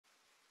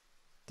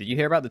Did you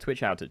hear about the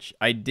Twitch outage?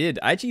 I did.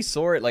 I actually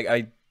saw it. Like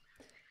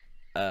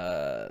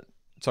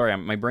sorry,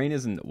 my brain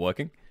isn't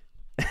working.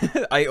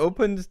 I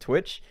opened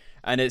Twitch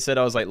and it said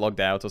I was like logged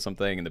out or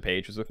something, and the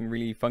page was looking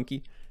really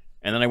funky.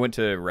 And then I went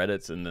to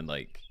Reddit, and then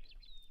like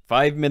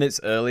 5 minutes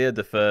earlier,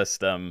 the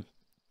first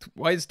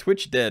why is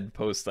Twitch dead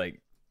post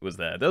like was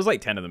there. There was like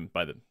 10 of them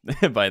by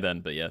the by then,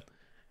 but yeah,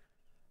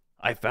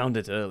 I found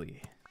it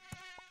early.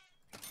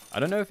 I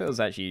don't know if it was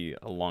actually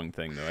a long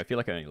thing, though. I feel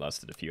like it only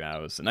lasted a few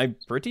hours. And I'm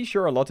pretty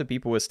sure a lot of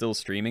people were still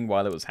streaming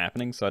while it was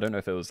happening, so I don't know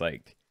if it was,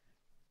 like,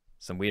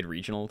 some weird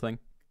regional thing.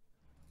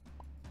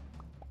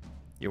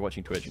 You're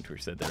watching Twitch, and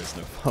Twitch said there is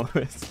no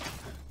followers.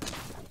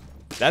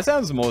 That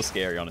sounds more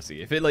scary,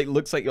 honestly. If it, like,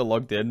 looks like you're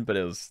logged in, but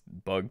it was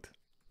bugged.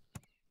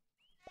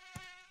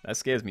 That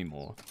scares me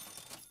more.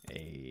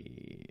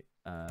 Yeah,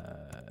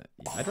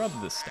 I'd rather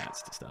the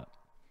stats to start.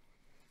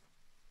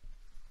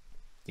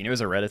 You know, as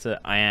a Redditor,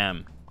 I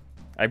am.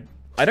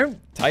 I don't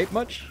type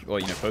much, or,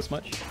 you know, post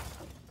much.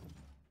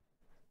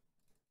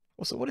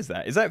 Also, what is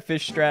that? Is that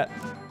fish strat?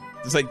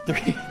 There's like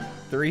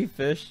three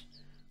fish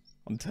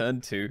on turn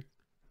 2.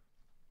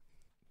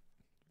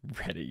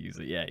 Reddit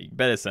user. Yeah, you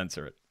better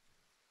censor it.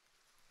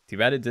 Too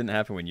bad it didn't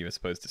happen when you were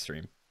supposed to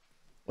stream.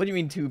 What do you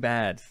mean too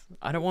bad?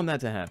 I don't want that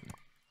to happen.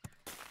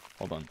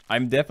 Hold on.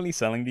 I'm definitely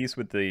selling these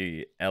with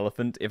the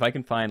elephant. If I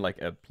can find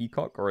like a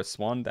peacock or a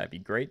swan, that'd be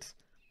great.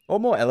 Or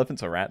more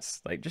elephants or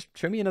rats. Like, just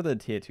show me another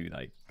tier 2 that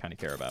I kind of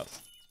care about.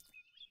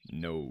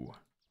 No.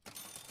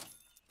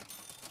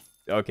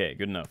 Okay,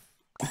 good enough.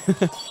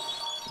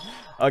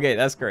 Okay,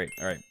 that's great.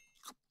 Alright.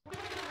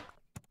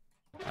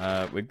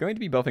 We're going to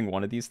be buffing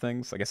one of these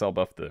things. I guess I'll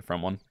buff the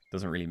front one.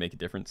 Doesn't really make a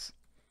difference.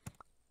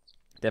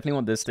 Definitely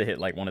want this to hit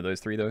like one of those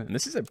 3, though. And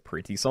this is a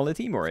pretty solid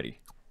team already.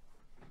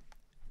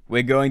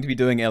 We're going to be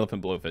doing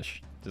elephant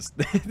blowfish. Just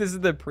this is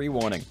the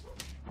pre-warning.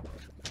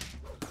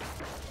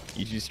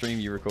 YouTube stream,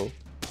 you recall?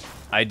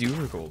 I do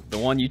recall. The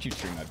one YouTube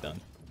stream I've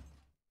done.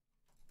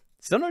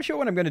 Still not sure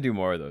when I'm going to do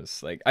more of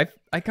those. Like,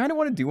 I kind of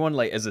want to do one,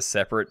 like, as a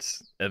separate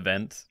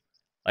event.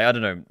 Like, I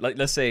don't know. Like,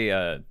 let's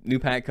say new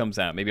pack comes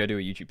out. Maybe I do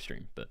a YouTube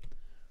stream. But,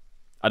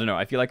 I don't know.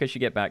 I feel like I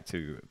should get back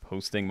to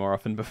posting more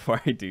often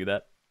before I do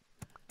that.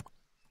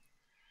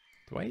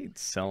 Do I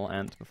sell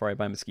ant before I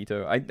buy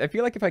mosquito? I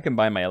feel like if I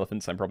combine my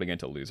elephants, I'm probably going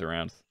to lose a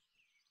round.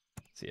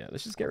 So, yeah,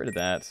 let's just get rid of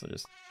that. So,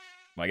 just...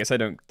 Well, I guess I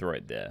don't throw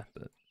it there,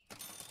 but...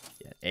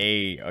 Yeah,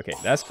 hey, okay,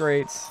 that's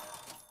great.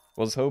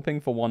 Was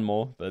hoping for one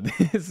more, but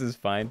this is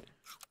fine.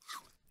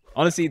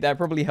 Honestly, that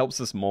probably helps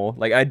us more.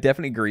 Like, I'd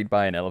definitely greed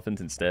buy an elephant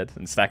instead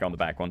and stack on the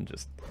back one,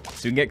 just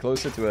so we can get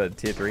closer to a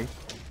tier 3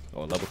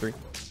 or level 3.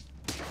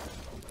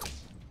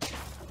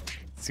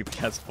 Super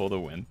chats for the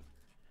win.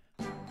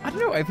 I don't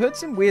know, I've heard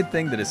some weird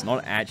thing that it's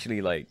not actually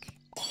like...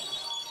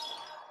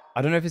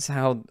 I don't know if it's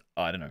how...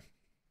 Oh, I don't know.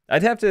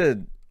 I'd have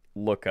to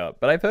look up,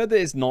 but I've heard that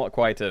it's not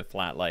quite a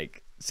flat,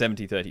 like,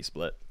 70-30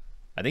 split.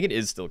 I think it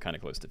is still kind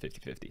of close to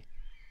 50-50.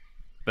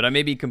 But I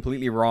may be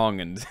completely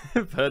wrong and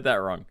have heard that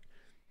wrong.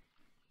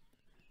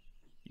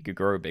 You could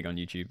grow big on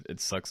YouTube. It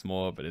sucks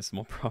more, but it's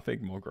more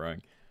profit, more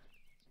growing.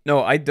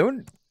 No, I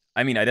don't...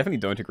 I mean, I definitely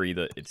don't agree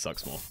that it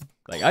sucks more.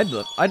 Like,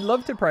 I'd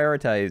love to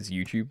prioritize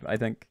YouTube, I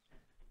think.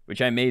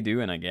 Which I may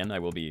do, and again, I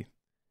will be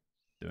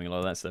doing a lot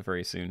of that stuff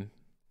very soon.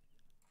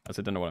 I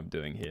also don't know what I'm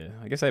doing here.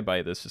 I guess I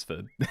buy this just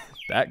for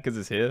that, because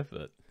it's here,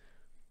 but...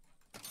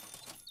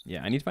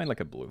 Yeah, I need to find, like,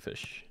 a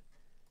blowfish.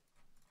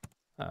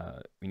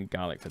 We need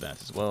garlic for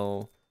that as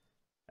well.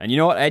 And you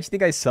know what? I actually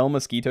think I sell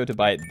mosquito to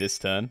buy it this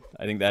turn.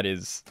 I think that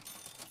is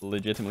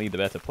legitimately the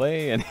better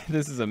play, and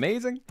this is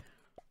amazing.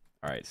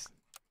 Alright.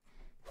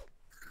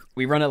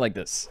 We run it like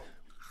this.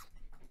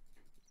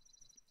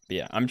 But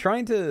yeah, I'm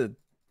trying to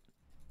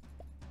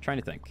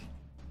think.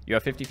 You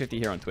have 50-50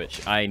 here on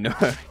Twitch. I know.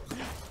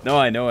 No,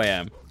 I know I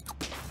am.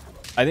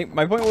 I think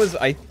my point was,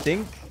 I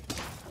think...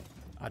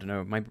 I don't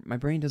know. My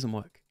brain doesn't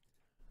work.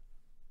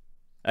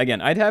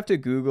 Again, I'd have to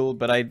Google,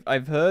 but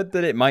I've heard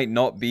that it might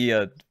not be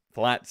a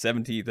flat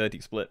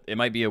 70-30 split. It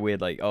might be a weird,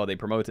 like, oh, they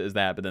promote it as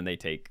that, but then they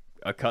take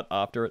a cut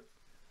after it.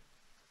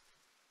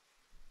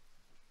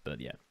 But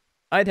yeah,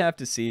 I'd have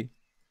to see. If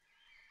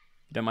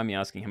you don't mind me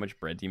asking, how much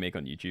bread do you make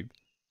on YouTube?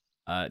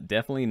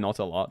 Definitely not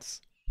a lot.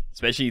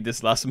 Especially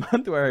this last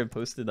month where I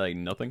posted, like,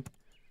 nothing.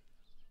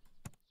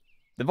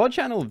 The VOD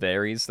channel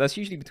varies. That's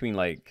usually between,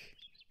 like,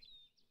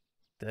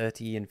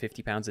 30 and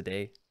 50 pounds a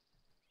day.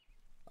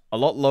 A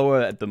lot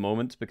lower at the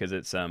moment because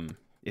it's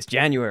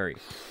January.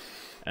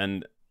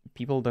 And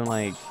people don't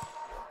like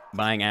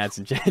buying ads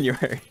in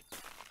January.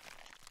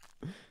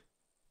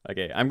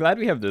 Okay, I'm glad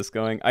we have this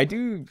going. I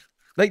do...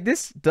 Like,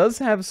 this does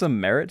have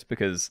some merit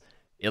because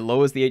it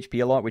lowers the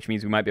HP a lot, which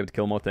means we might be able to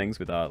kill more things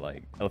with our,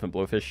 like, elephant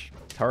blowfish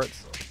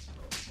turrets.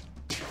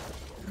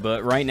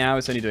 But right now,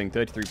 it's only doing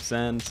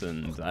 33%,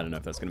 and I don't know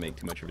if that's going to make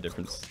too much of a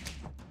difference.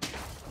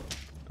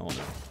 Oh,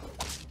 no.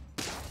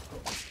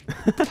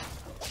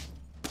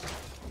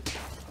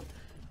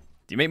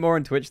 Do you make more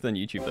on Twitch than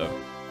YouTube, though?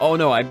 Oh,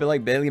 no, I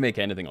like barely make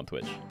anything on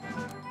Twitch.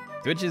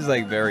 Twitch is,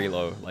 like, very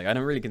low. Like, I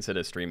don't really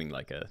consider streaming,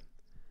 like,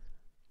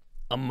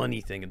 a money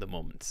thing at the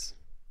moment.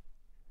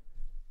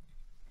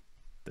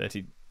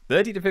 30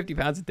 to 50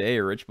 pounds a day,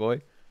 a rich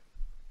boy.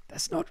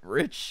 That's not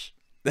rich.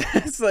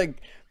 That's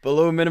like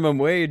below minimum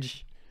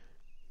wage.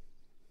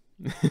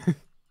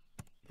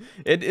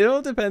 It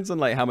all depends on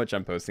like how much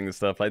I'm posting and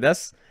stuff. Like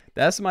that's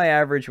my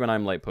average when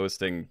I'm like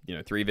posting,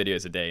 3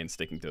 videos a day and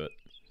sticking to it.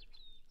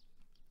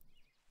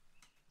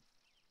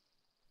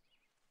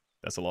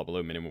 That's a lot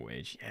below minimum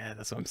wage. Yeah,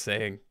 that's what I'm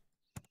saying.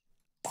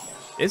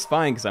 It's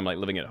fine because I'm like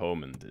living at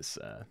home and this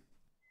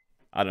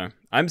I don't know.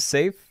 I'm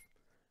safe.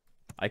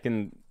 I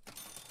can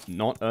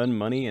not earn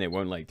money and it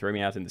won't like throw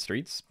me out in the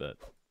streets, but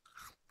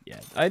yeah,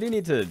 I do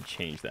need to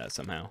change that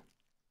somehow.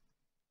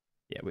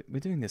 Yeah, we're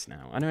doing this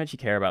now. I don't actually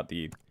care about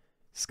the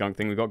skunk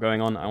thing we've got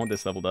going on. I want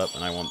this leveled up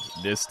and I want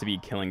this to be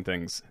killing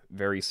things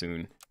very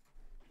soon.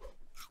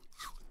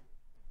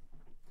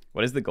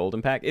 What is the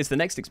golden pack? It's the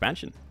next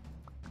expansion.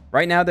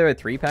 Right now there are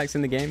 3 packs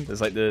in the game.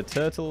 There's like the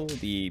turtle,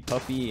 the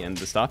puppy, and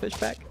the starfish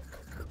pack.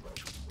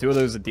 2 of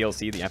those are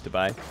DLC that you have to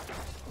buy.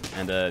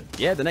 And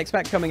yeah, the next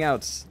pack coming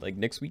out like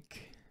next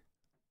week.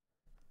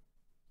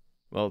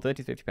 Well,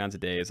 30 to 50 pounds a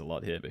day is a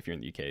lot here, but if you're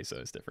in the UK, so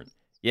it's different.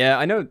 Yeah,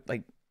 I know,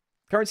 like,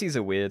 currencies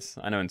are weird.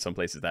 I know in some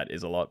places that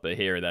is a lot, but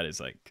here that is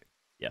like,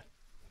 yeah.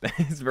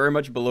 It's very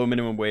much below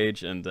minimum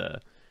wage, and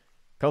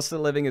cost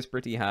of living is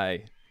pretty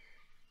high.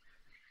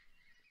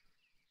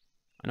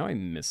 I know I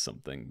missed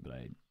something, but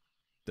I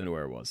don't know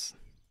where it was.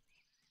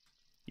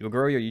 You'll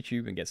grow your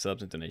YouTube and get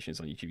subs and donations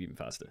on YouTube even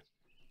faster.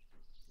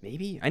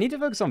 Maybe? I need to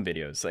focus on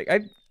videos. Like,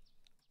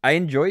 I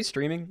enjoy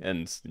streaming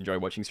and enjoy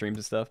watching streams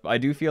and stuff, but I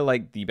do feel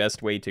like the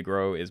best way to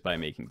grow is by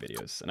making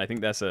videos. And I think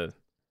that's a...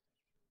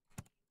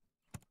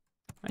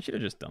 I should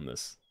have just done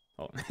this.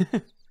 Oh.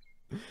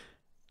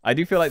 I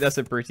do feel like that's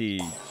a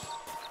pretty...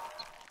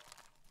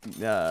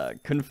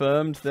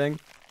 confirmed thing.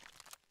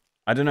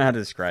 I don't know how to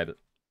describe it.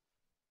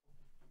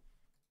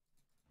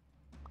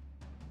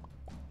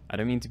 I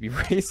don't mean to be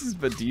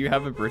racist, but do you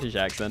have a British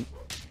accent?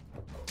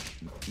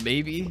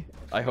 Maybe.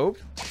 I hope.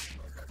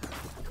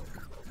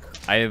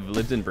 I have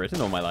lived in Britain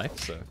all my life,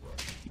 so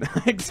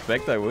I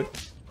expect I would.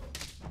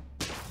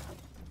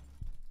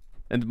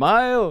 And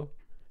Mile,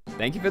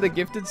 thank you for the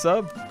gifted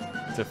sub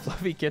to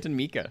Fluffy Kitten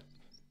Mika.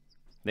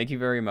 Thank you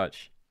very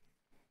much.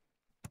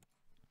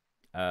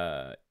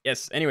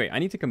 Yes, anyway, I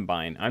need to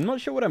combine. I'm not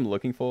sure what I'm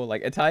looking for.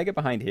 Like, a tiger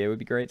behind here would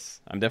be great.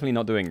 I'm definitely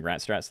not doing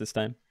rat strats this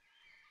time.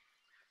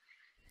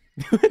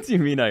 What do you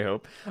mean, I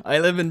hope? I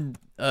live in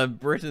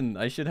Britain.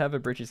 I should have a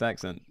British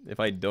accent. If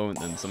I don't,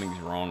 then something's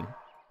wrong.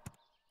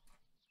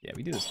 Yeah,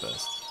 we do this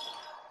first.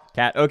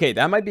 Cat. Okay,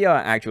 that might be our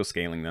actual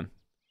scaling then.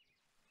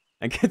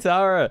 And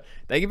Katara,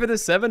 thank you for the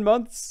 7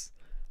 months.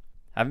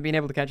 Haven't been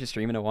able to catch a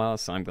stream in a while,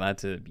 so I'm glad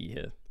to be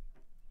here.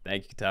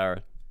 Thank you,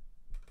 Katara.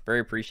 Very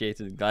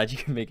appreciated. Glad you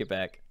can make it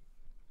back.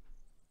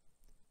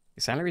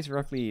 Your salary is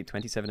roughly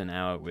 27 an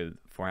hour with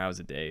 4 hours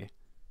a day.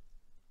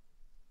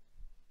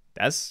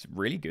 That's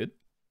really good.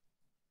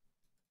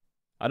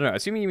 I don't know,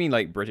 assuming you mean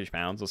like British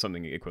pounds or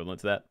something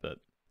equivalent to that, but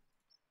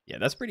yeah,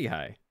 that's pretty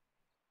high.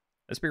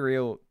 Let's be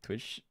real,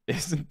 Twitch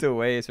isn't the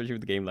way, especially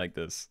with a game like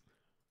this.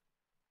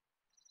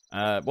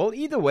 Well,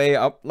 either way,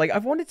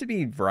 I've wanted to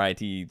be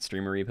variety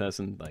streamery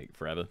person like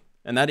forever,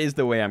 and that is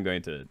the way I'm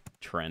going to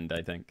trend,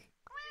 I think.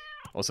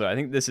 Also, I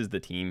think this is the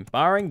team.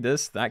 Barring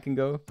this, that can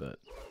go, but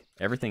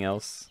everything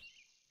else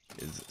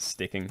is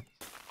sticking.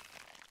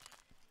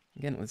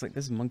 Again, it's like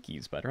there's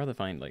monkeys, but I'd rather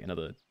find like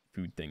another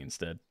food thing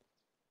instead.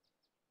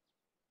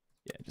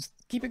 Yeah, just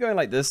keep it going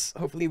like this.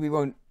 Hopefully we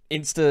won't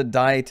insta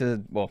die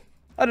to, well,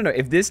 I don't know.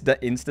 If this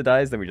insta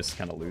dies, then we just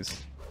kind of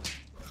lose.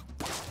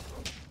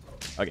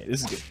 Okay,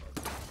 this is good.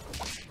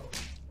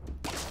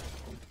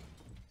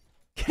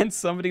 Can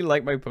somebody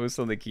like my post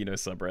on the Keenoe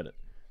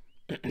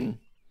subreddit?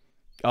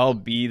 I'll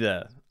be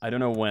there. I don't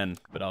know when,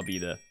 but I'll be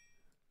there.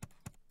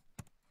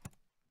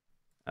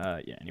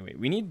 Yeah, anyway,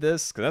 we need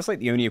this, because that's like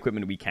the only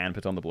equipment we can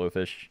put on the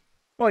blowfish.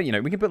 Well, you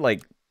know, we can put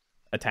like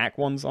attack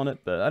ones on it,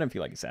 but I don't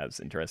feel like it's as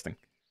interesting.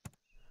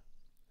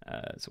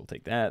 So we'll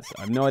take that. So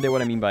I have no idea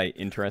what I mean by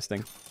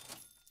interesting.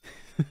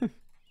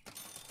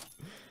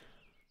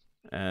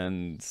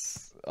 And,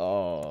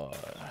 oh,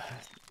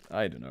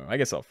 I don't know. I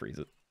guess I'll freeze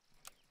it.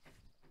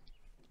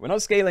 We're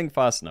not scaling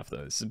fast enough,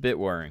 though. This is a bit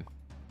worrying.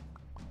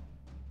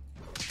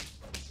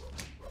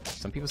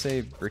 Some people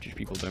say British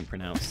people don't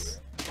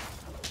pronounce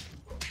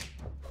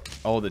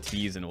all the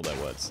T's and all their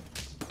words.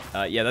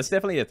 Yeah, that's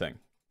definitely a thing.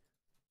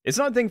 It's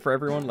not a thing for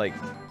everyone, like...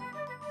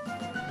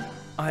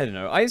 I don't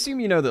know. I assume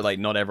you know that, like,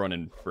 not everyone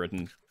in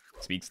Britain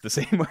speaks the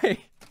same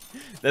way.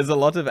 There's a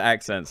lot of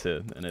accents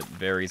here, and it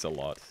varies a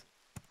lot.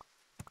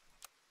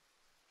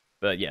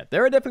 But yeah,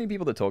 there are definitely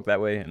people that talk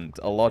that way, and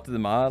a lot of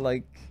them are,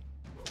 like...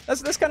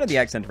 That's kind of the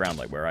accent around,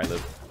 like, where I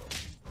live.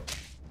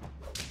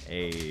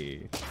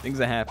 Hey, things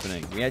are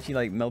happening. We actually,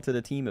 like, melted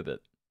a team a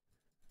bit.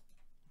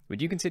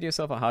 Would you consider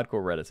yourself a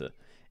hardcore Redditor?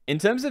 In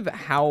terms of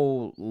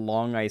how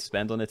long I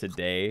spend on it a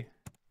day,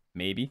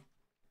 maybe.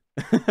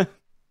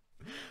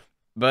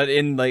 But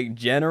in, like,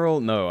 general,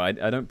 no, I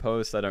don't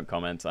post, I don't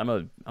comment. I'm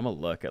a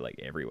lurker, like,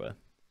 everywhere.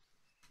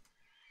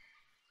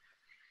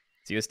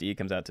 CUSD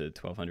comes out to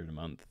 $1,200 a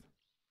month.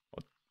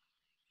 What?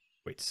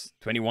 Wait, it's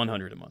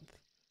 2,100 a month.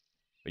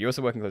 But you're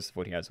also working close to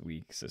 40 hours a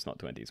week, so it's not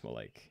 20, it's more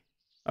like...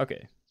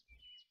 Okay.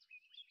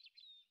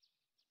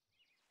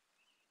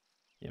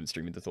 Yeah, I'm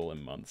streaming this all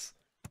in months.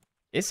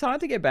 It's hard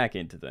to get back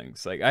into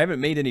things. Like, I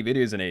haven't made any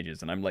videos in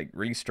ages, and I'm, like,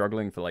 really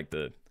struggling for, like,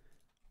 the...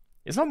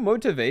 It's not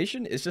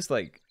motivation, it's just,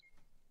 like...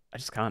 I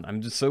just can't.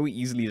 I'm just so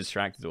easily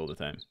distracted all the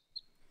time.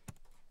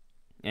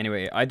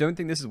 Anyway, I don't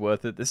think this is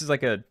worth it. This is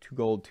like a 2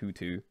 gold,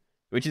 2-2,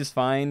 which is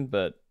fine,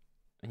 but,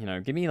 you know,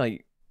 give me,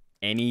 like,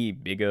 any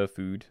bigger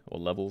food or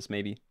levels,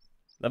 maybe.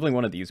 Leveling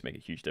one of these make a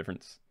huge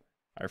difference.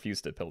 I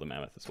refuse to pill the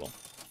mammoth as well.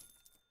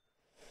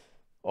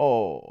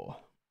 Oh.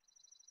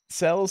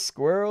 Sell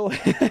squirrel?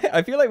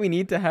 I feel like we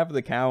need to have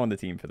the cow on the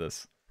team for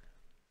this.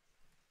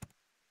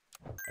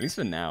 At least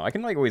for now. I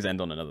can, like, always end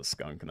on another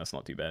skunk, and that's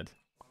not too bad.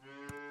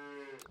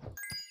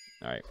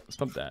 Alright, let's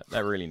pump that.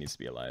 That really needs to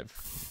be alive.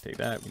 Take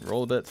that, we can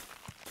roll a bit.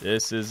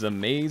 This is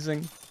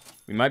amazing.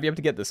 We might be able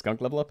to get the skunk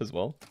level up as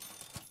well.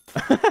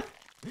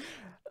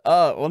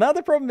 Well, now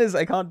the problem is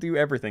I can't do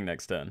everything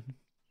next turn.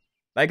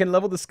 I can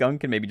level the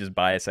skunk and maybe just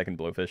buy a second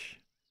blowfish.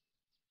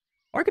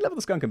 Or I could level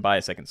the skunk and buy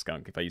a second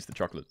skunk if I use the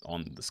chocolate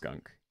on the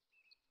skunk.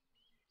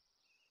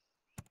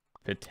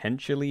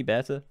 Potentially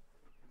better?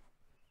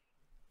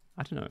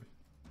 I don't know.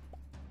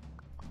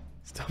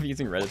 Stop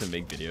using Reddit to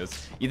make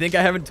videos. You think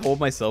I haven't told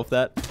myself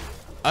that?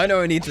 I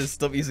know I need to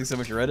stop using so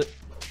much Reddit.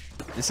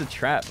 It's a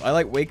trap. I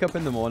like wake up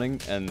in the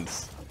morning and...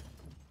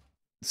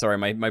 Sorry,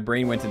 my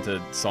brain went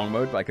into song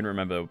mode, but I couldn't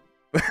remember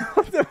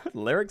what the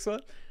lyrics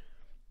were.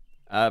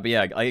 But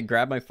yeah, I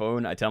grab my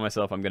phone, I tell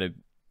myself I'm gonna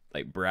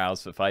like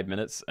browse for 5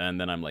 minutes, and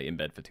then I'm like in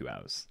bed for 2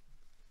 hours.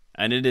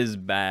 And it is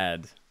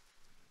bad.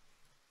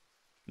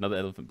 Another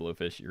elephant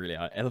blowfish, you really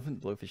are.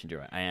 Elephant blowfish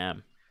enjoyer, I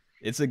am.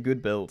 It's a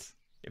good build.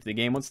 If the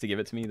game wants to give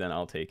it to me, then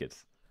I'll take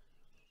it.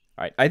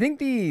 Alright, I think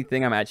the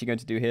thing I'm actually going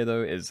to do here,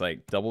 though, is,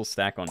 like, double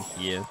stack on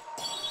here.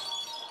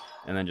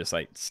 And then just,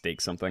 like,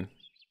 stake something.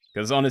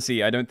 Because,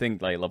 honestly, I don't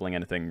think, like, leveling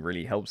anything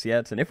really helps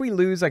yet. And if we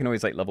lose, I can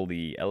always, like, level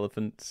the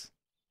elephant.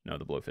 No,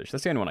 the blowfish.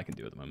 That's the only one I can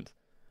do at the moment.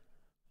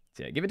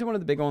 So, yeah, give it to one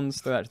of the big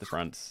ones, throw that to the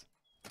front.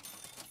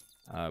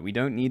 We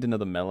don't need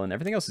another melon.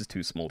 Everything else is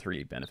too small to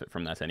really benefit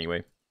from that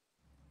anyway.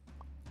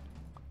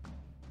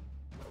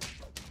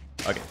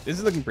 Okay, this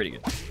is looking pretty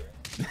good.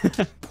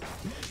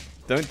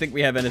 Don't think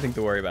we have anything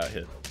to worry about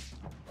here.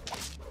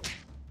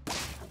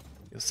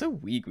 It was so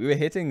weak. We were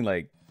hitting,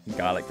 like,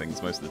 garlic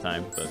things most of the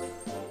time, but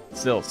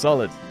still,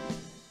 solid.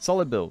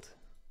 Solid build.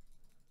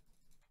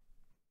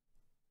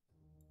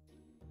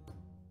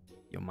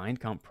 Your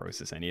mind can't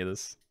process any of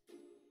this.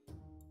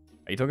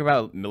 Are you talking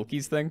about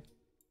Milky's thing?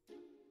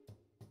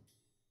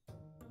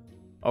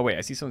 Oh, wait,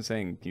 I see someone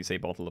saying, can you say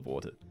bottle of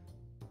water?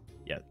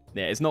 Yeah,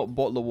 it's not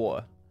bottle of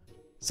water.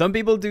 Some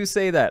people do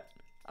say that.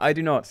 I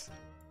do not.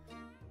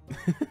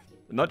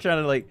 I'm not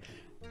trying to, like,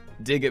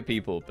 dig at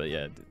people, but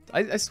yeah.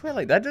 I swear,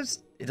 like, it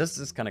does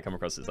just kind of come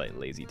across as, like,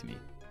 lazy to me.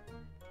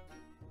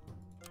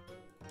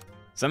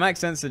 Some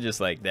accents are just,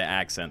 like, they're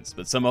accents,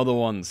 but some other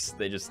ones,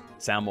 they just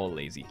sound more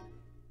lazy.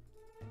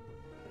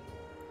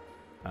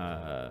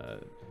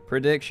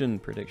 Prediction,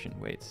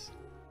 wait.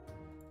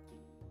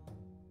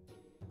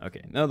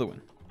 Okay, another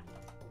one.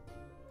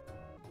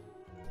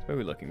 Where are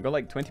we looking? We've got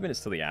like 20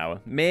 minutes till the hour.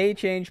 May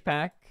change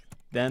pack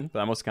then, but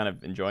I'm also kind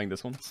of enjoying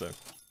this one, so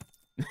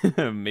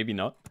maybe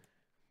not.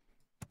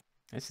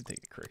 I should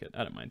take a cricket.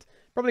 I don't mind.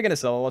 Probably gonna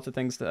sell a lot of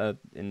things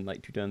in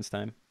like 2 turns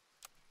time.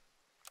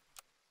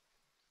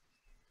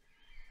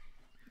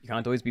 You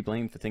can't always be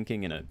blamed for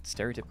thinking in a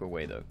stereotypical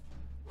way, though.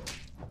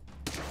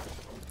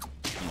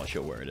 I'm not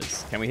sure where it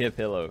is. Can we hear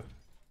pillow?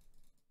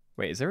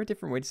 Wait, is there a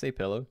different way to say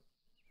pillow?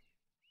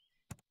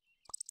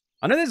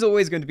 I know there's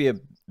always going to be a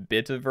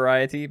bit of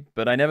variety,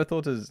 but I never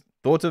thought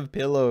of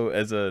pillow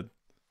as a,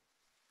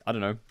 I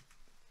don't know,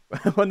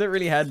 one that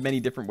really had many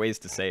different ways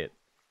to say it.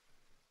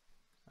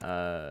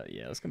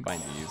 Yeah, let's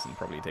combine these and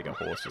probably take a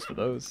horse just for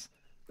those.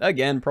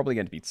 Again, probably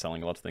going to be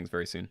selling a lot of things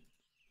very soon.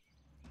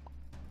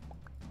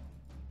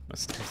 My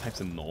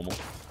stereotypes are normal.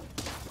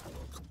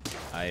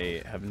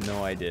 I have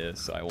no idea,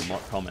 so I will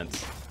not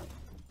comment.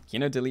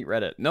 Keenoe, delete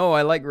Reddit. No,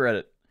 I like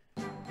Reddit.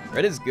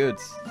 Reddit's good.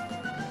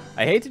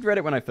 I hated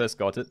Reddit when I first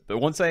got it, but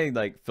once I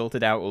like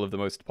filtered out all of the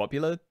most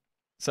popular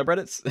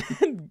subreddits,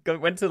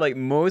 went to like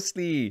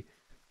mostly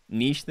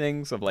niche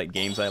things of like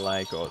games I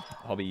like or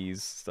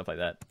hobbies, stuff like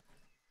that.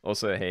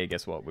 Also, hey,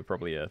 guess what? We're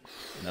probably an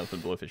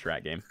elephant blowfish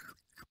rat game.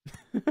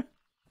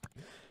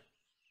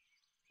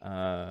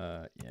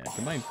 Yeah,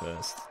 combine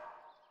first.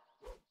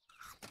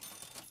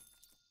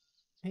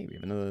 Hey, we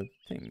have another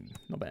thing.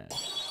 Not bad.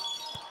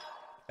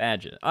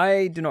 Badger.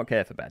 I do not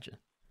care for Badger.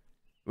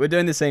 We're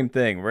doing the same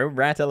thing. We're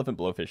rat, elephant,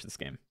 blowfish this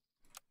game.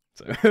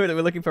 So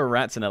we're looking for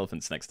rats and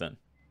elephants next turn.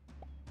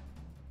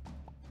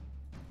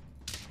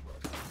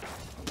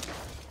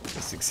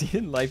 Succeed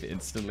in life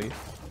instantly?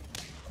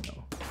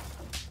 No.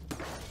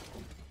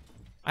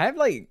 I have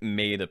like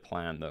made a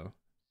plan though.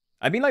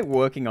 I've been like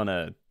working on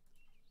a,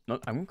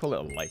 not, I wouldn't call it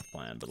a life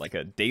plan, but like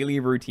a daily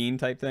routine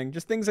type thing.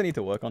 Just things I need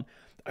to work on.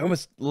 I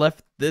almost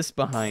left this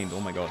behind.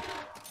 Oh my god.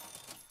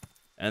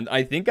 And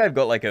I think I've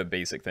got like a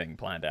basic thing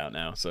planned out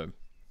now, so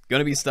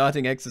gonna be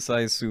starting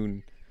exercise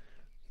soon.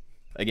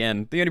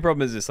 Again, the only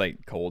problem is it's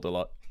like cold a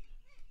lot.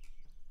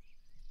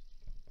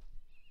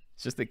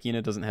 It's just that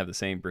Keenoe doesn't have the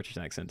same British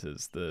accent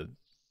as the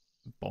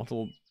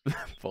bottle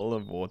full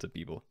of water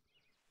people.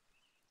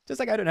 Just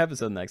like I don't have a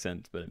southern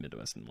accent, but a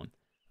Midwestern one.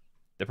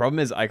 The problem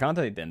is I can't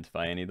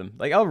identify any of them.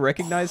 Like I'll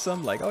recognize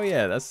some, like, oh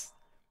yeah,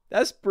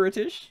 that's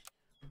British.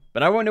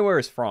 But I won't know where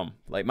it's from.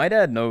 Like my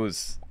dad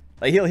knows.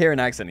 Like he'll hear an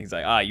accent, he's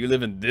like, ah, you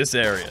live in this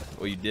area.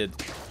 Or you did.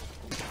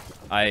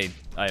 I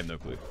have no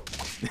clue.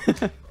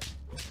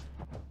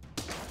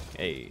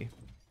 Hey.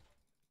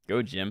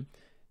 Go gym.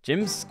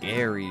 Gym's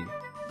scary.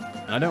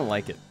 And I don't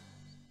like it.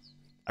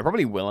 I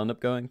probably will end up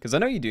going, because I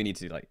know you do need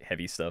to do like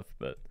heavy stuff,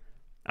 but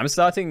I'm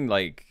starting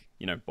like,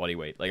 you know, body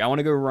weight. Like I want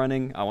to go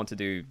running, I want to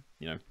do,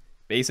 you know,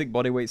 basic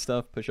body weight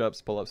stuff,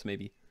 push-ups, pull-ups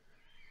maybe.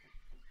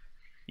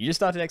 You just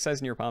started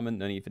exercising in your apartment,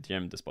 no need for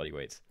gym, just body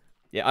weights.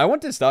 Yeah, I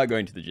want to start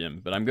going to the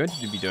gym, but I'm going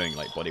to be doing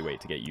like body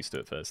weight to get used to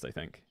it first, I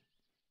think.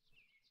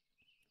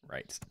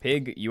 Right,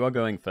 Pig, you are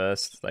going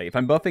first. Like if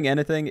I'm buffing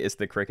anything, it's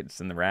the crickets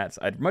and the rats.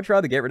 I'd much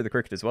rather get rid of the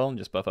cricket as well and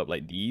just buff up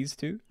like these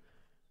two.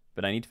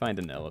 But I need to find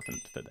an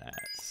elephant for that.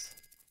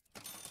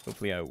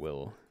 Hopefully I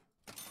will.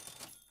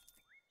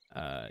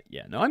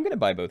 Yeah, no, I'm going to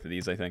buy both of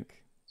these, I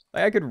think.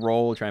 Like, I could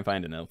roll, try and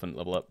find an elephant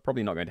level up.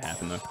 Probably not going to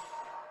happen, though.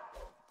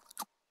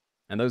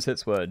 And those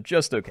hits were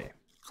just okay.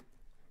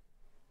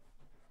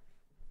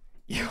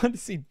 You want to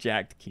see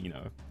jacked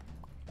Keenoe?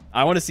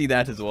 I want to see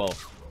that as well.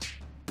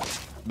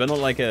 But not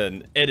like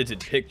an edited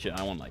picture.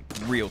 I want, like,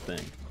 real thing.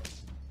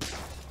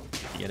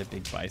 If you get a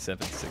big bicep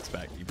and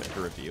six-pack, you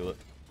better reveal it.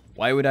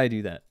 Why would I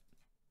do that?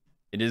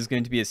 It is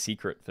going to be a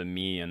secret for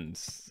me and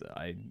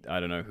I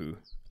don't know who.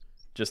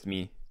 Just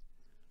me.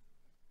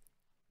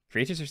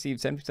 Creators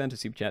received 70% of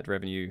Super Chat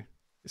revenue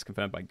is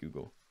confirmed by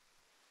Google.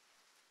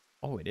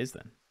 Oh, it is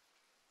then.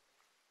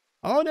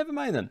 Oh, never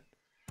mind then.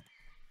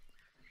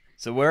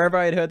 So wherever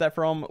I had heard that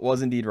from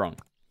was indeed wrong.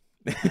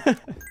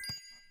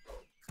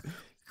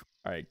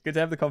 Alright, good to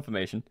have the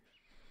confirmation.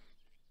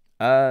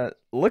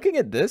 Looking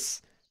at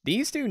this,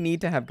 these two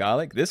need to have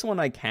garlic. This one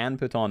I can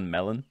put on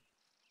melon.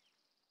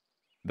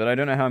 But I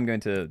don't know how I'm going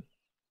to...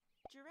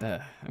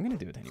 I'm going to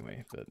do it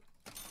anyway, but...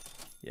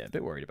 Yeah, a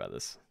bit worried about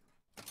this.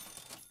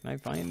 Can I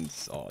find...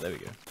 Oh, there we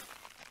go.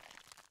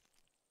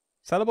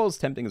 Salad bowl's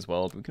tempting as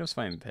well, but we can also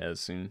find pears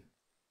soon.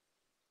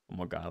 One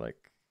more garlic.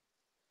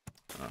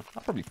 Oh,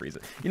 I'll probably freeze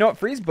it. You know what?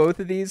 Freeze both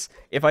of these.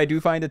 If I do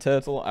find a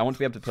turtle, I want to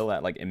be able to kill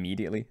that, like,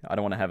 immediately. I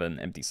don't want to have an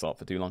empty slot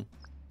for too long.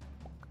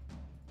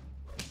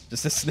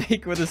 Just a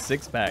snake with a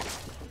six-pack.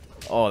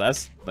 Oh,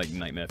 that's, like,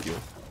 nightmare fuel.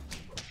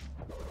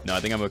 No, I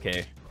think I'm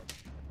okay.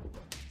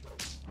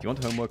 Do you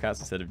want home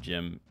workouts instead of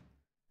gym?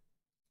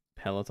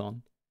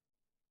 Peloton?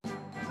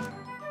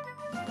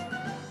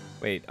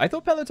 Wait, I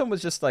thought Peloton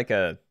was just like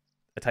a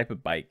type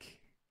of bike.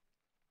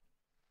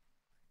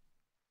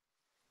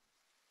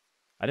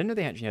 I didn't know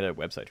they actually had a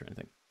website or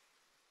anything.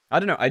 I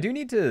don't know. I do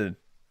need to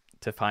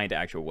find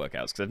actual workouts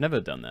because I've never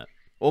done that.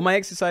 All my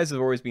exercises have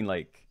always been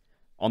like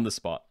on the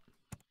spot.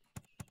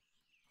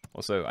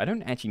 Also, I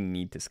don't actually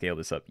need to scale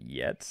this up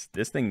yet.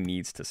 This thing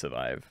needs to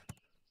survive.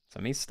 So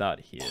I may start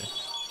here.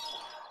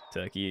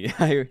 Turkey.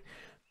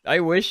 I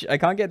wish I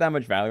can't get that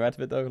much value out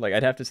of it though. Like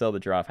I'd have to sell the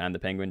giraffe and the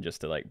penguin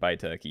just to like buy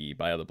turkey,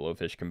 buy other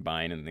blowfish,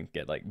 combine, and then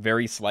get like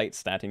very slight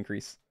stat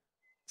increase.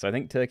 So I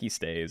think turkey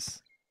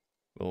stays.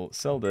 We'll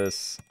sell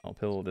this. I'll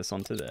pill this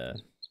onto there.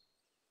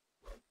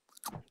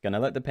 Gonna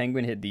let the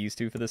penguin hit these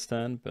two for this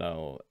turn, but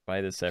I'll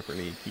buy this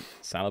separately. Keep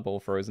salad bowl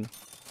frozen.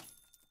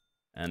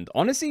 And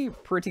honestly,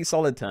 pretty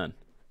solid turn.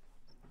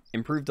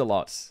 Improved a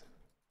lot.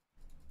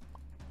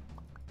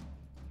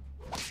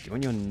 Do you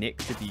want your nick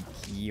to be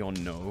P or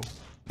no?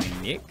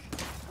 Nick?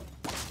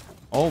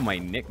 Oh, my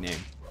nickname.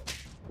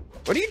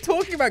 What are you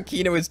talking about?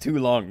 Keenoe is too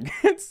long.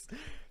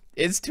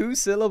 It's 2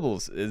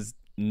 syllables. Is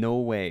no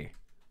way.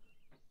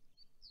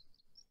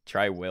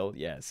 Try will.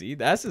 Yeah, see?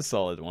 That's a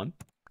solid one.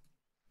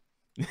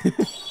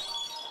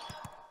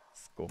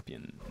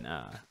 Scorpion.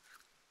 Nah.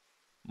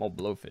 More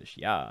blowfish.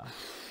 Yeah.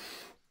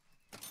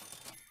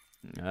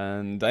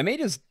 And I may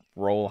just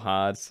roll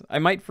hard. I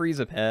might freeze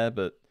a pair,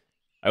 but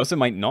I also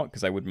might not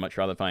because I would much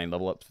rather find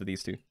level ups for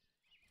these two.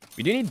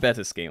 We do need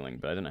better scaling,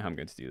 but I don't know how I'm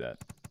going to do that.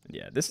 And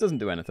yeah, this doesn't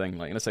do anything,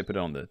 like unless I put it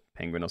on the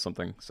penguin or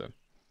something. So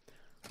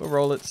we'll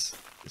roll it.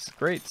 This is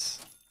great.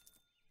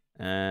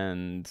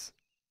 And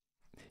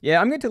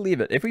yeah, I'm going to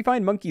leave it. If we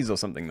find monkeys or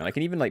something, then I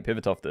can even like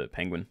pivot off the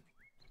penguin.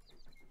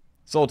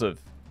 Sort of.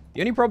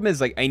 The only problem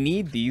is like I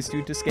need these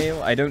two to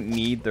scale. I don't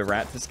need the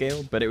rat to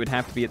scale, but it would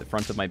have to be at the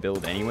front of my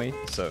build anyway.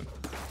 So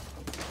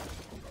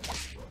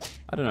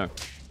I don't know.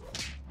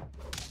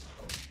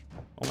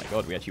 Oh my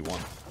god, we actually won.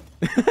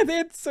 They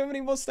had so many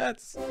more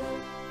stats.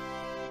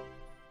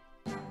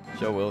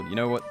 Sure will. You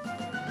know what?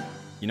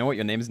 You know what?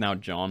 Your name is now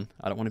John.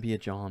 I don't want to be a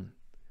John.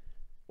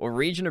 What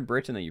region of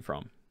Britain are you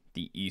from?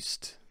 The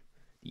East.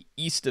 The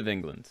East of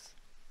England.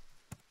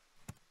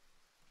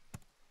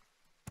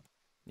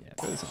 Yeah,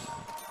 put this on there.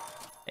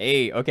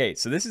 Hey, okay,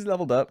 so this is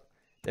leveled up.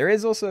 There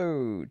is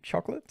also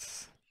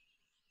chocolates.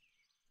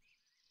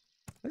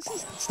 Let's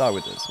just start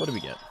with this. What do we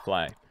get?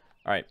 Fly.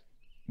 Alright.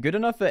 Good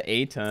enough for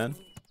a turn.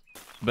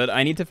 But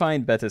I need to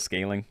find better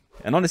scaling.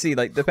 And honestly,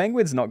 like, the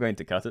penguin's not going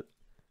to cut it.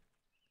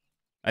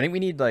 I think we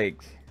need,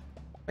 like...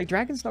 Like,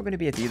 dragon's not going to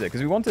be it either,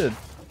 because we want a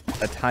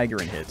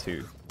tiger in here,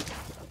 too.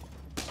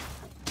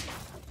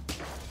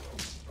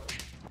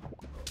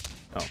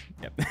 Oh,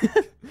 yep.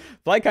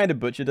 Fly kind of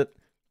butchered it.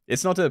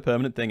 It's not a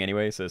permanent thing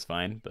anyway, so it's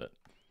fine, but...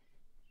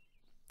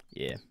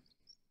 Yeah.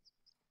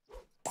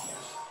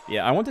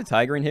 Yeah, I want a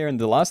tiger in here, and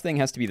the last thing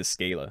has to be the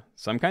scaler.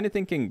 So I'm kind of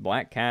thinking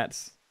black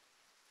cats.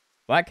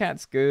 Black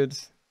cat's good.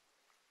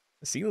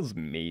 The seals,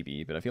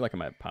 maybe, but I feel like I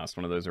might have passed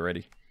one of those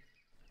already.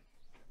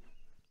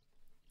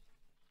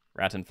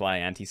 Rat and fly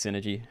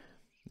anti-synergy.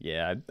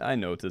 Yeah, I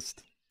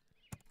noticed.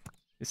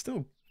 It's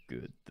still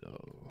good,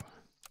 though.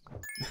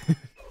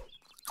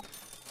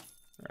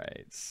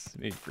 Right,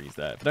 maybe freeze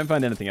that. If I don't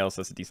find anything else,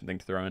 that's a decent thing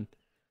to throw in.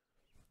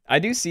 I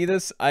do see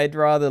this. I'd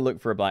rather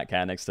look for a black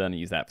cat next turn and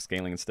use that for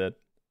scaling instead.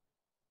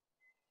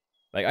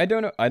 Like, I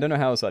don't know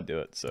how else I'd do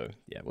it, so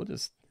yeah, we'll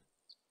just...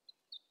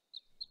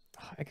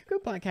 I could go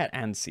black cat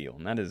and seal,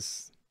 and that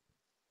is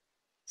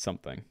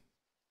something.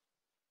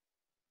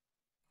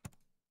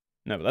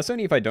 No, but that's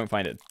only if I don't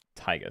find a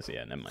tiger, so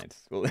yeah, never mind.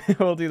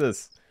 We'll do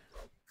this.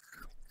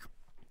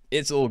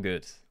 It's all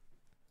good.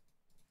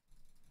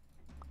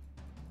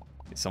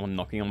 Is someone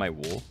knocking on my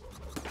wall?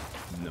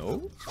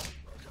 No?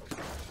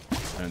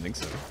 I don't think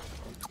so.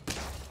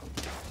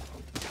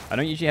 I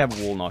don't usually have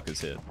wall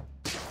knockers here.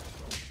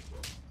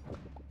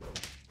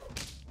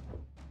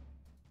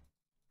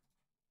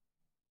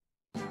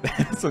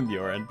 That's on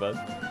your end, bud.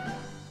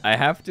 I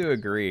have to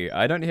agree.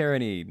 I don't hear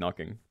any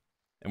knocking.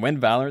 And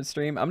when Valorant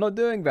stream, I'm not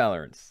doing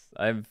Valorant.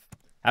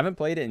 Haven't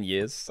played it in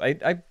years.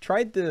 I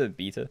tried the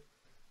beta,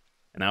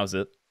 and that was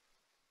it.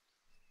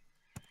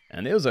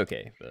 And it was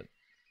okay, but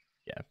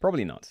yeah,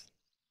 probably not.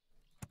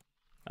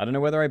 I don't know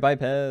whether I buy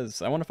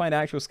pairs. I want to find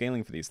actual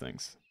scaling for these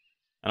things.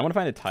 And I want to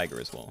find a tiger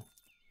as well.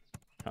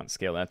 Can't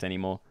scale that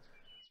anymore.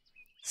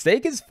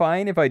 Steak is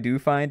fine if I do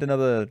find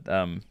another,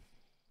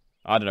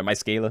 I don't know, my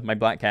scaler, my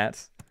black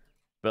cat.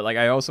 But like,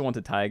 I also want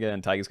a tiger,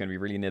 and tiger's going to be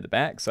really near the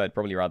back, so I'd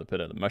probably rather put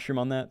a mushroom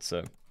on that,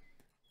 so...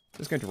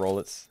 Just going to roll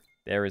it.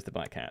 There is the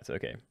black cat,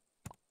 okay.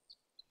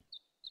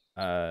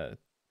 Yeah,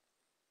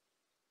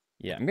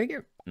 I'm going to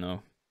get...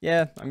 No.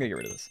 Yeah, I'm going to get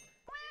rid of this.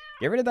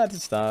 Get rid of that to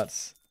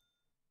start.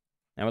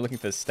 Now we're looking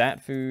for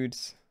stat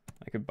foods.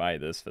 I could buy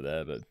this for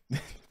there, but I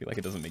feel like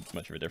it doesn't make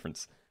much of a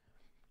difference.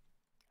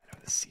 I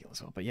know the seal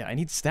as well, but yeah, I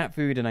need stat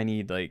food, and I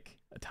need, like,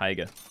 a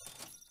tiger.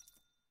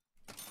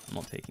 I'm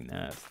not taking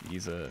that.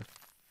 These are...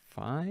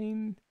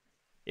 fine.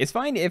 It's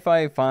fine if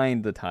I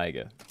find the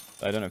tiger.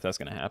 I don't know if that's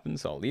going to happen,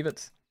 so I'll leave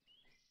it.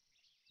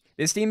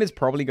 This team is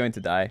probably going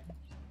to die.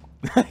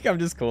 I'm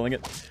just calling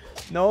it.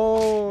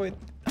 No.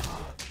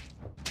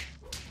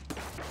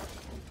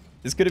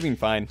 This could have been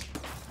fine.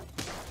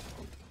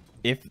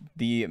 If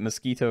the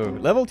mosquito,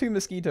 level 2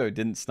 mosquito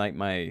didn't snipe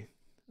my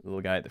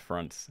little guy at the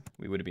front,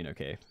 we would have been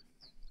okay.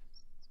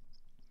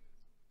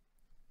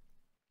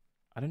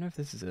 I don't know if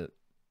this is it.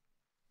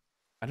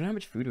 I don't know how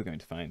much food we're going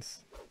to find.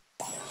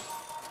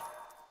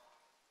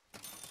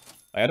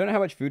 I don't know how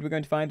much food we're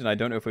going to find, and I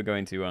don't know if we're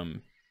going to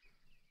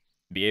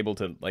be able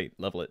to like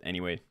level it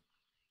anyway.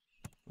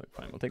 Look,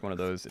 fine, we'll take one of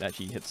those. It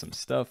actually hits some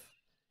stuff.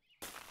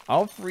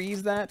 I'll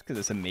freeze that because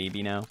it's a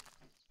maybe now,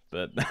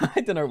 but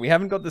I don't know. We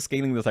haven't got the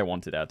scaling that I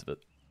wanted out of it.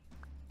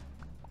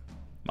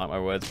 Mark my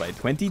words, by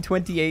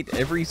 2028,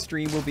 every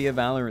stream will be a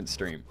Valorant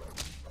stream.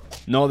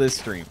 Not this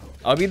stream.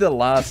 I'll be the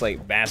last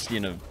like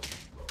bastion of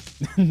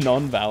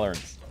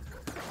non-Valorant.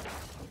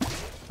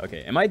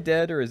 Okay, am I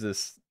dead or is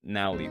this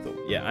now lethal?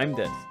 Yeah, I'm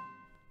dead.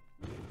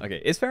 Okay,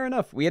 it's fair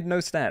enough. We had no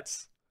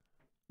stats.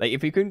 Like,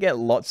 if we couldn't get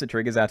lots of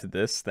triggers out of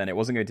this, then it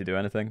wasn't going to do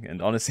anything.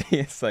 And honestly,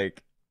 it's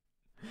like...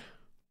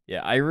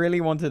 Yeah, I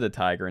really wanted a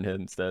tiger in here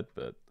instead,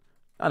 but...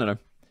 I don't know.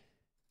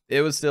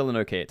 It was still an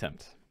okay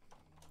attempt.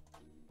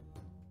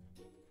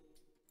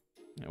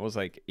 It was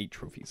like 8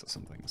 trophies or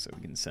something, so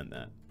we can send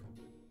that.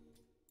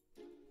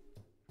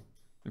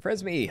 And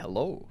Fresme,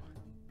 hello.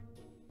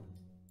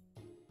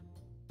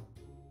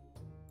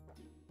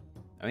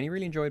 I mean, he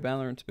really enjoyed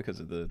Valorant because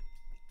of the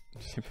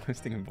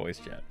posting in voice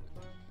chat.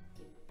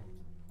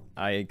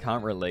 I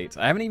can't relate.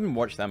 I haven't even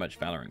watched that much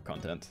Valorant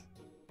content.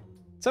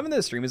 Some of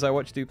the streamers I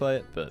watch do play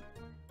it, but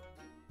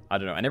I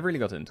don't know. I never really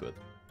got into it.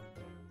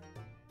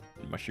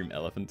 Mushroom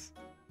elephants.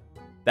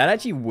 That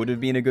actually would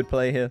have been a good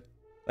play here.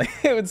 Like,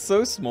 it was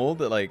so small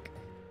that like,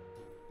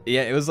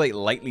 yeah, it was like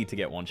likely to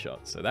get one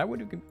shot. So that would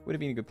have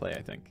been a good play,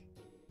 I think.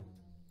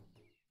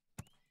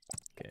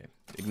 Okay,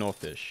 ignore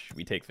fish.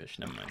 We take fish.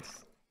 Never mind.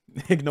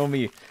 Ignore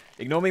me.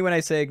 Ignore me when I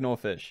say ignore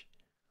fish.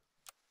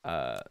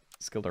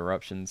 Skilled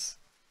eruptions.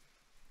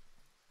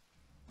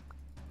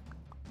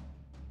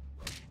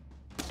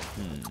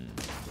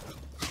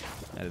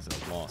 That is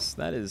a loss.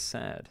 That is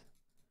sad.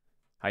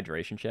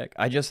 Hydration check.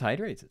 I just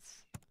hydrated.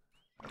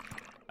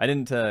 I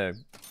didn't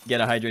get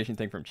a hydration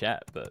thing from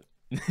chat, but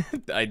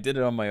I did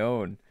it on my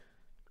own.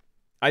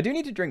 I do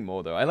need to drink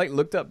more though. I like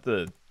looked up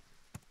the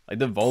Like,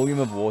 the volume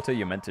of water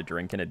you're meant to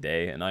drink in a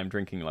day, and I'm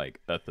drinking, like,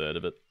 a third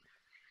of it.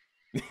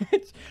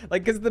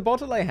 Like, because the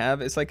bottle I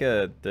have, it's like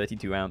a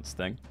 32-ounce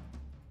thing.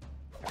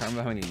 I can't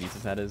remember how many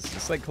liters that is.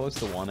 It's, like, close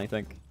to 1, I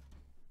think.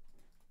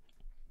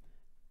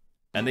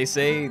 And they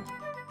say,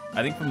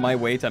 I think for my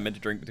weight, I'm meant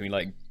to drink between,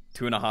 like,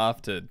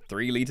 2.5 to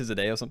 3 liters a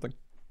day or something.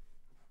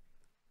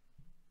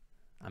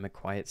 I'm a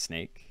quiet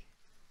snake.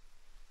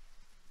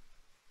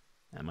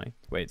 Am I?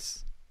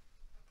 Wait.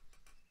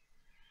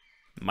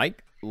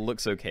 Mike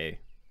looks okay.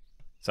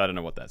 So I don't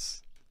know what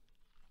that's.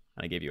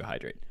 And I gave you a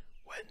hydrate.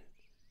 When?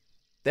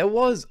 There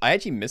was. I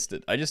actually missed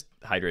it. I just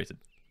hydrated.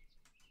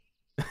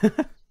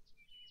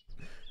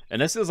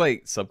 Unless it was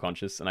like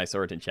subconscious and I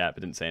saw it in chat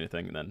but didn't say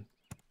anything and then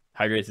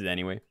hydrated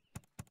anyway.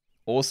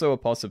 Also a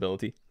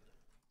possibility.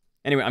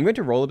 Anyway, I'm going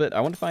to roll a bit. I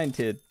want to find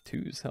tier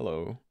 2s.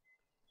 Hello.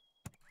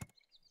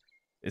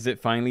 Is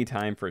it finally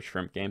time for a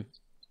shrimp game?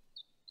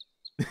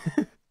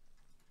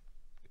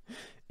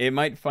 It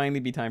might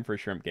finally be time for a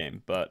shrimp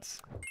game, but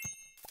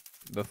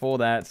before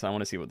that, I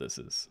want to see what this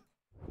is.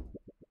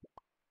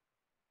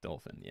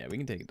 Dolphin. Yeah, we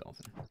can take a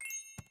dolphin.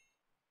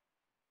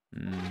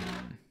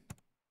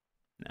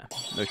 Nah,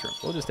 no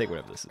shrimp. We'll just take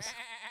whatever this is.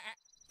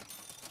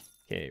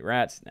 Okay,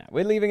 rats. Nah,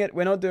 we're leaving it.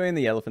 We're not doing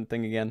the elephant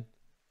thing again.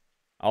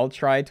 I'll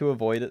try to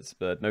avoid it,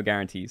 but no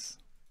guarantees.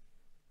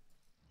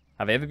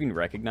 Have I ever been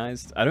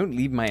recognized? I don't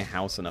leave my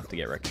house enough to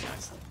get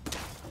recognized.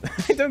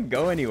 I don't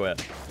go anywhere.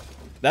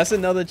 That's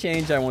another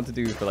change I want to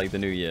do for like the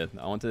new year.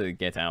 I want to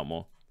get out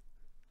more.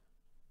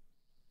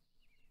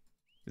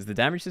 Is the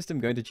damage system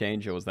going to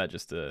change, or was that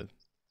just a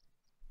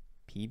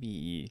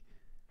PvE?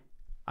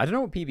 I don't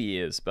know what PvE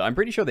is, but I'm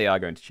pretty sure they are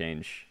going to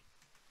change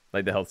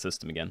like the health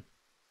system again.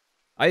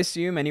 I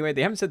assume anyway.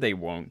 They haven't said they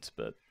won't,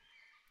 but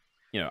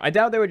you know, I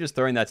doubt they were just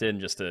throwing that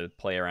in just to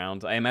play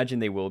around. I imagine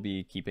they will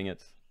be keeping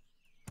it.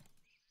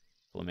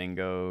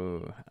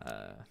 Flamingo.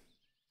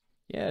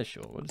 Yeah,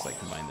 sure. We'll just like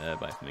combine there,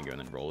 buy flamingo, and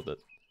then roll a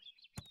bit.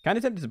 Kind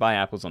of tempted to buy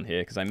apples on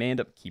here because I may end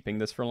up keeping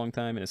this for a long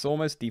time, and it's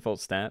almost default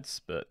stats,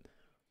 but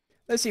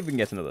let's see if we can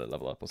get another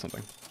level up or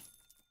something.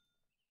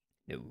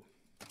 No.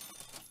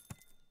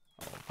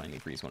 I'll finally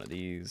freeze one of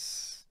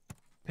these.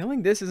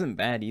 Pilling this isn't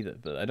bad either,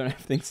 but I don't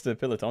have things to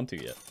pill it onto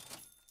yet.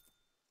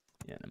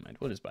 Yeah, never mind.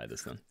 We'll just buy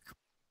this then.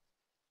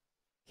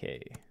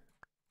 Okay.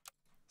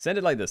 Send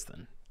it like this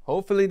then.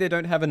 Hopefully they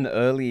don't have an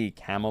early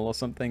camel or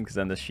something, because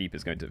then the sheep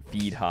is going to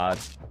feed hard.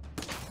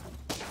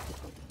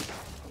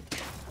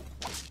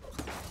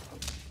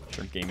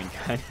 Shrimp gaming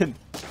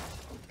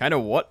kind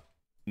of what?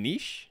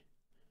 Niche?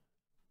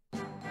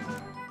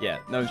 Yeah,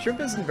 no, shrimp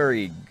isn't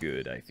very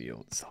good, I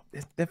feel.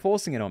 They're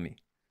forcing it on me.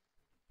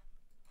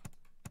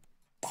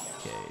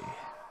 Okay.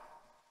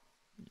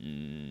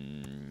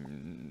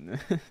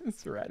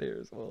 It's right here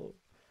as well.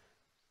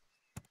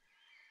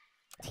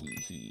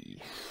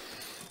 Teehee.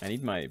 I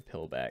need my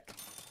pill back.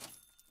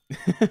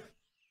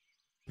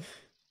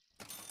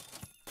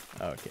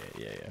 Okay,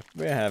 yeah.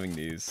 We're having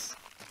these.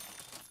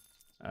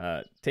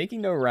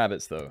 Taking no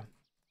rabbits, though.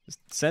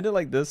 Just send it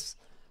like this.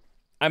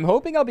 I'm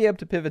hoping I'll be able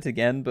to pivot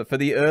again, but for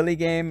the early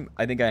game,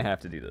 I think I have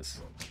to do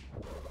this.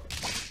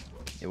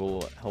 It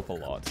will help a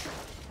lot.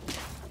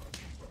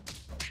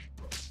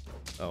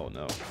 Oh,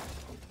 no.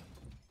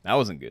 That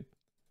wasn't good.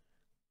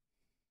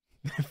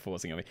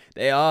 Forcing on me.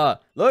 They are!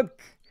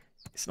 Look!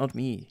 It's not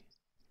me.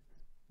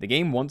 The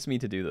game wants me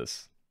to do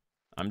this.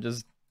 I'm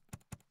just...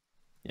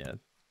 Yeah.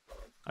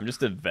 I'm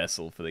just a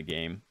vessel for the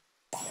game.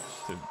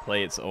 To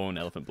play its own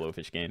elephant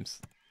blowfish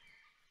games.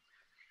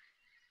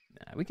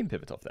 Nah, we can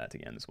pivot off that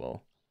again as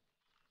well.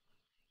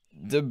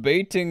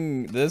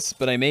 Debating this,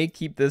 but I may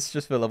keep this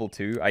just for level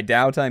 2. I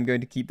doubt I'm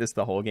going to keep this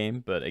the whole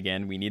game, but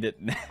again, we need it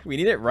we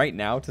need it right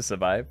now to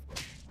survive.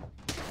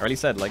 Or at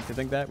least I'd like to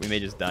think that. We may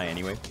just die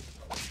anyway.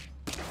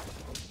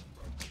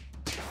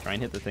 Try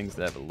and hit the things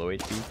that have low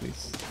HP,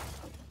 please.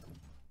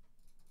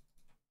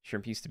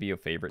 Shrimp used to be your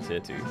favorite tier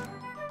 2.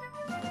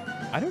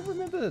 I don't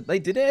remember,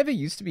 like, did it ever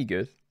used to be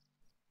good?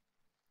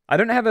 I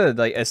don't have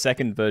a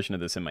second version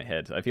of this in my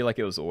head. I feel like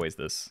it was always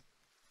this.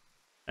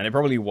 And it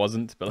probably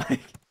wasn't, but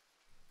like...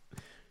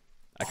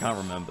 I can't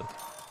remember.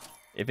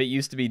 If it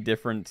used to be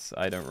different,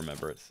 I don't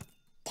remember it.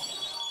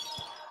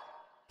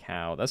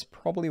 Cow. That's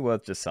probably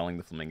worth just selling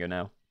the flamingo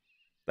now.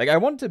 Like, I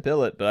want to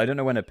pill it, but I don't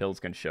know when a pill's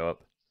going to show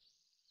up.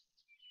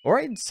 Or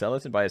I'd sell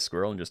it and buy a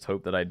squirrel and just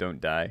hope that I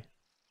don't die.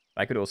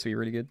 That could also be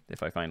really good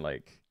if I find,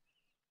 like...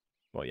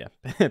 Well, yeah.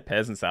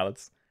 Pears and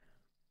salads.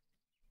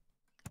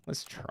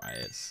 Let's try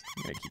it.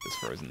 I'm going to keep this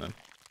frozen, though.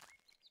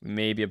 We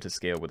may be able to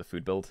scale with a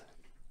food build.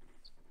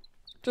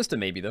 Just a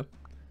maybe, though.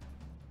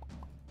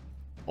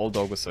 Old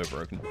dog was so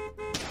broken.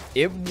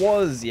 It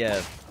was,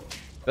 yeah.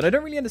 But I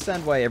don't really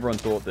understand why everyone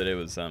thought that it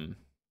was,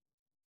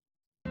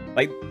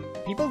 like,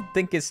 people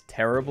think it's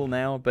terrible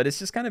now, but it's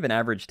just kind of an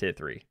average tier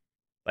 3.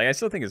 Like, I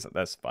still think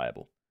that's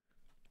viable.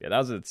 Yeah, that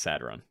was a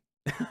sad run.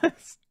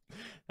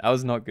 That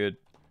was not good.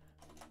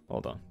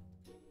 Hold on.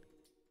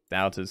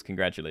 Doubters,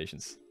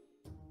 congratulations.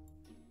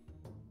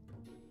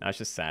 Now it's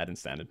just sad and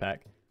standard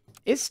pack.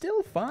 It's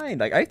still fine.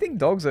 Like, I think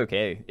dog's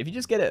okay. If you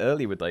just get it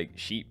early with, like,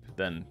 sheep,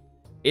 then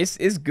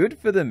It's good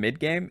for the mid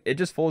game. It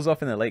just falls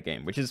off in the late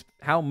game, which is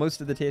how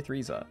most of the tier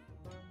 3s are.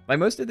 Like,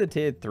 most of the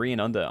tier 3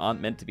 and under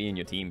aren't meant to be in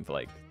your team for,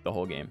 like, the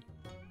whole game.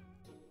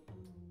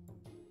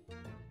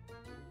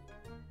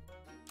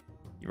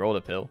 You rolled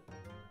a pill.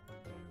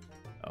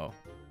 Oh.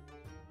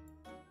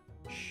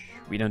 Shh.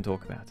 We don't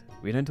talk about it.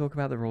 We don't talk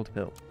about the rolled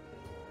pill.